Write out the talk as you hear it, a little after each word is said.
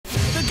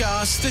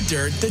Toss the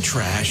dirt, the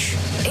trash.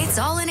 It's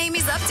all in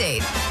Amy's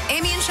update.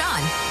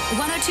 Aimee+Shawn,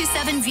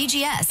 102.7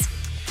 VGS.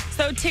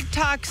 So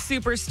TikTok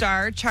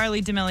superstar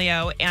Charli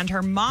D'Amelio and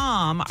her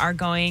mom are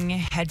going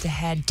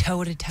head-to-head,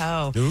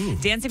 toe-to-toe.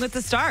 Dancing with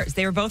the Stars.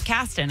 They were both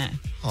cast in it.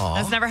 Aww.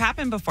 That's never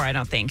happened before, I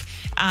don't think.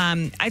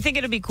 I think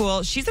it'll be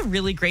cool. She's a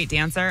really great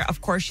dancer.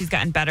 Of course, she's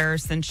gotten better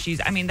since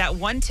that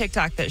one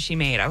TikTok that she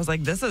made, I was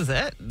like, this is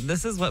it.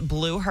 This is what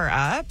blew her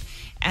up.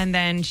 And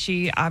then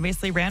she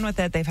obviously ran with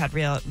it. They've had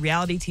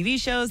reality TV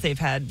shows. They've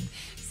had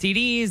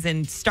CDs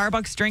and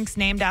Starbucks drinks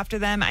named after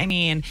them. I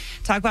mean,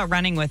 talk about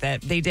running with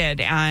it. They did,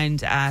 and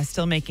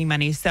still making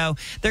money. So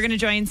they're going to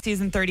join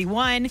season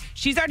 31.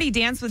 She's already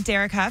danced with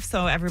Derek Huff,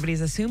 so everybody's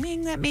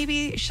assuming that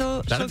maybe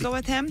she'll go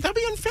with him. That'd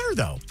be unfair,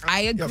 though.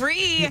 I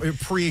agree.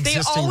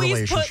 Pre-existing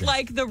relationship.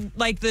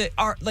 They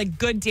always put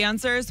good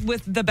dancers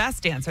with the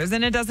best dancers,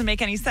 and it doesn't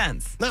make any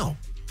sense. No.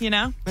 You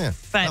know? Yeah.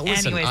 But now,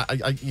 listen,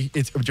 anyways.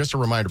 it's just a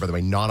reminder, by the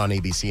way, not on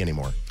ABC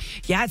anymore.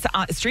 Yeah,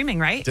 it's streaming,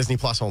 right? Disney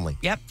Plus only.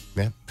 Yep.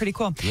 Yeah. Pretty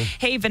cool. Yeah.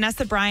 Hey,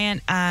 Vanessa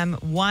Bryant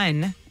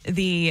won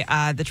the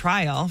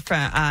trial. She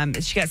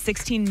got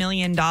 $16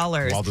 million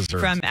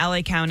from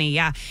LA County.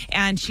 Yeah.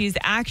 And she's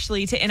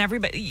actually, and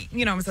everybody,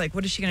 I was like,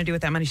 what is she going to do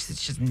with that money? She said,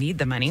 she doesn't need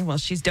the money. Well,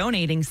 she's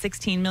donating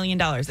 $16 million,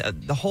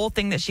 the whole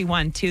thing that she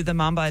won, to the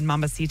Mamba and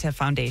Mambacita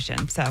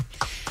Foundation. So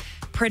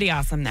pretty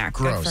awesome there.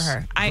 Gross. Good for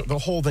her. The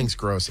whole thing's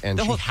gross, and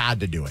she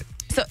had to do it.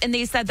 So, and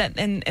they said that,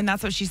 and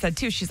that's what she said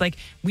too. She's like,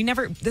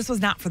 this was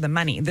not for the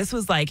money. This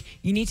was like,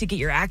 you need to get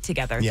your act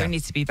together. Yeah. There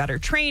needs to be better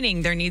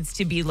training. There needs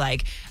to be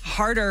like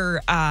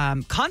harder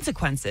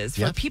consequences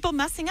for people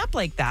messing up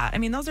like that. I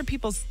mean, those are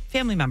people's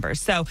family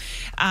members. So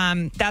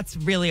that's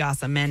really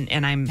awesome.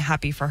 And I'm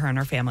happy for her and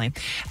her family.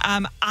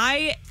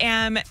 I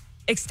am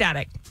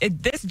ecstatic.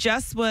 This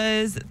just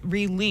was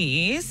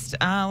released.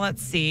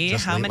 Let's see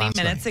how many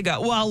minutes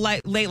ago. Well,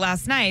 late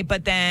last night,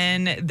 but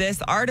then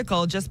this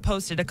article just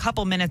posted a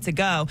couple minutes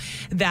ago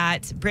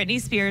that Britney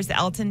Spears,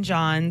 Elton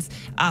John's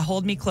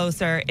Hold Me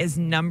Closer is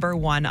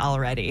 #1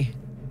 already.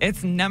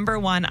 It's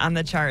 #1 on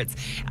the charts.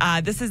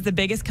 This is the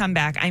biggest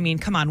comeback. I mean,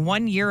 come on.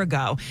 1 year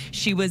ago,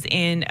 she was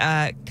in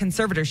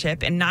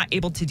conservatorship and not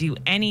able to do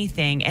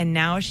anything. And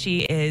now she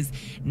is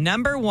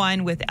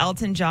 #1 with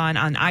Elton John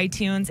on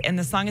iTunes. And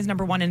the song is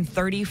 #1 in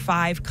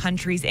 35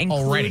 countries,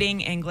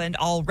 including England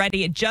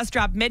already. It just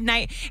dropped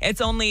midnight.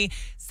 It's only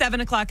 7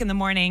 o'clock in the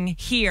morning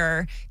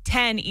here,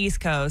 10 East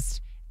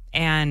Coast.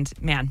 And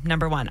man,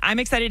 #1. I'm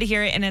excited to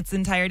hear it in its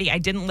entirety. I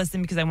didn't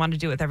listen because I wanted to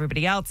do it with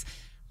everybody else.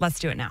 Let's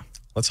do it now.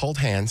 Let's hold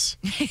hands.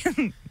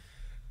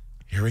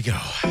 Here we go.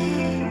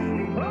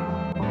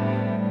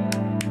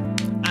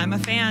 I'm a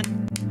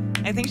fan.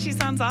 I think she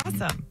sounds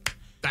awesome.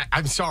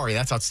 I'm sorry.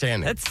 That's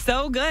outstanding. It's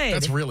so good.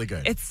 That's really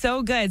good. It's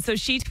so good. So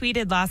she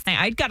tweeted last night.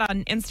 I got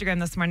on Instagram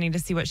this morning to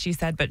see what she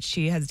said, but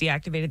she has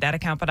deactivated that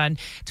account. But on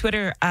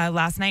Twitter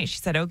last night, she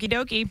said, "Okie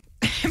dokie."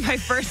 my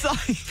first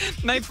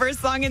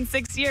song in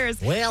 6 years.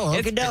 Well,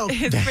 okie doke.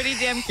 It's pretty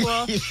damn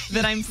cool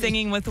that I'm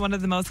singing with one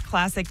of the most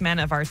classic men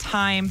of our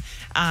time.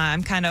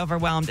 I'm kind of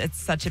overwhelmed.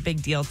 It's such a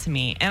big deal to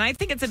me. And I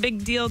think it's a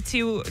big deal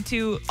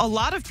to a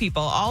lot of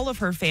people, all of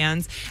her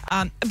fans.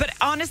 But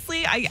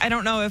honestly, I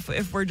don't know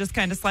if we're just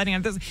kind of sliding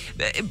on this.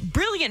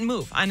 Brilliant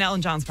move on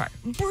Elton John's part.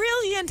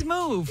 Brilliant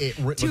move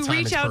to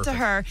reach out to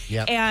her.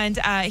 Yep. And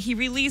he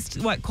released,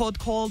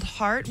 Cold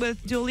Heart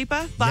with Dua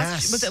Lipa?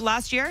 Was it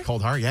last year?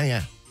 Cold Heart,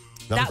 yeah.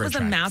 That was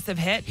a massive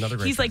hit.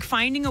 He's like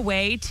finding a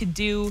way to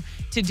do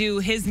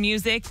his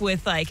music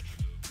with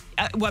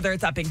whether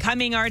it's up and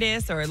coming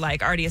artists or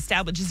like already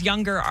established, just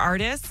younger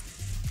artists,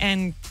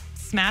 and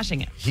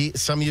smashing it.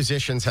 Some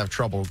musicians have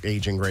trouble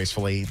aging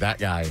gracefully. That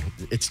guy,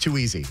 it's too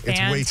easy. It's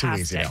way too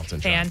easy, Elton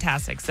John.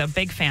 Fantastic. So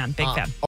big fan.